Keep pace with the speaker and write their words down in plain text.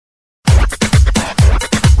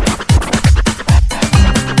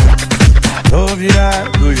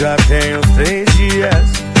virado, já tem uns 3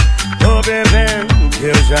 dias. Tô bebendo o que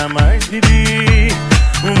eu jamais bebi.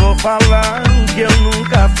 Vou falar o que eu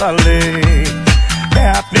nunca falei. É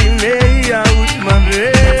a primeira e a última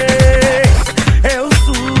vez. Eu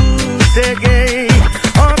sosseguei.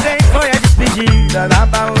 Ontem foi a despedida da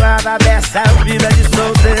balada dessa vida de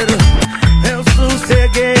solteiro. Eu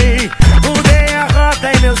sosseguei. Mudei a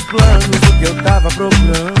rota e meus planos, o que eu tava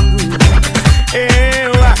procurando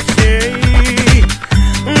eu achei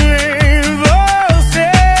em você.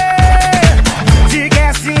 Se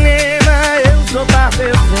quer cinema, eu sou pra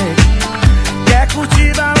perfeito. Quer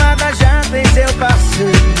curtir balada, já tem seu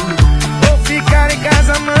parceiro. Ou ficar em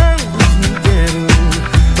casa, mano, o dia inteiro.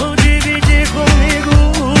 Ou dividir comigo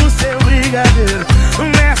o seu brigadeiro.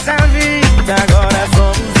 Nessa vida agora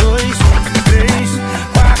somos 2, 3,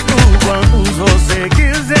 4, quantos você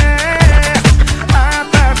quiser. A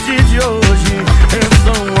partir de hoje eu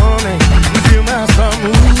sou um homem de uma só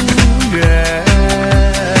mulher.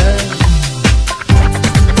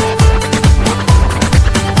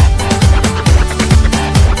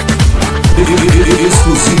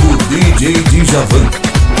 Exclusivo DJ Dijavan.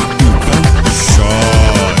 Então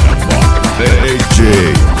chora, bota. DJ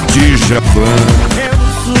Dijavan. Eu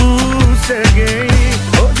sosseguei.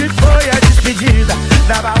 Hoje foi a despedida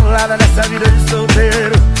da balada dessa vida de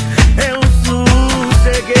solteiro. Eu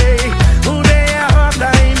sosseguei. Mudei a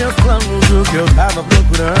rota e meus planos, o que eu tava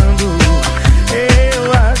procurando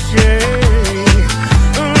eu achei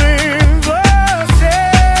em você.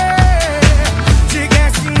 Se quer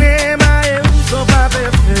cinema, eu sou pra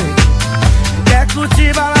perfeito. Quer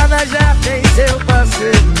curtir balada, já tem seu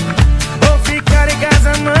parceiro. Ou ficar em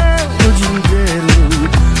casa, mano, o dia inteiro.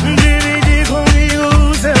 Dividir comigo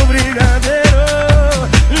o seu brigadeiro.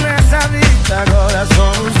 Nessa vida agora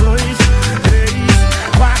somos 2, 3,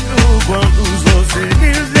 4, quantos você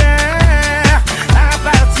quiser. A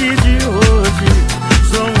partir de hoje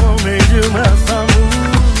sou um homem de uma só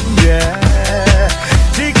mulher.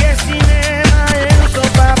 Se quer cinema, eu sou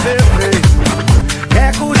pra perfeito.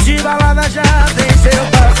 Quer curtir balada, já tem seu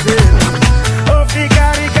parceiro. Ou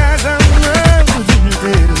ficar em casa, mano, o dia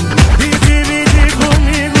inteiro. E dividir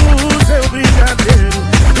comigo o seu brigadeiro.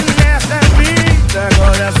 Nessa vida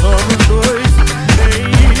agora somos 2,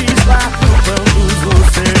 3, 4, quantos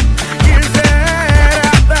você quiser.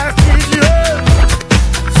 A partir de hoje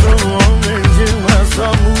sou um homem de uma só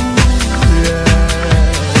mulher.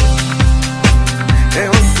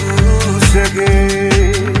 Eu sosseguei.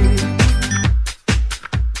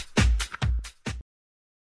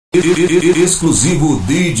 Exclusivo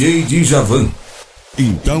DJ Dijavan.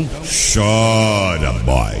 Então chora,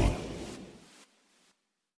 boy.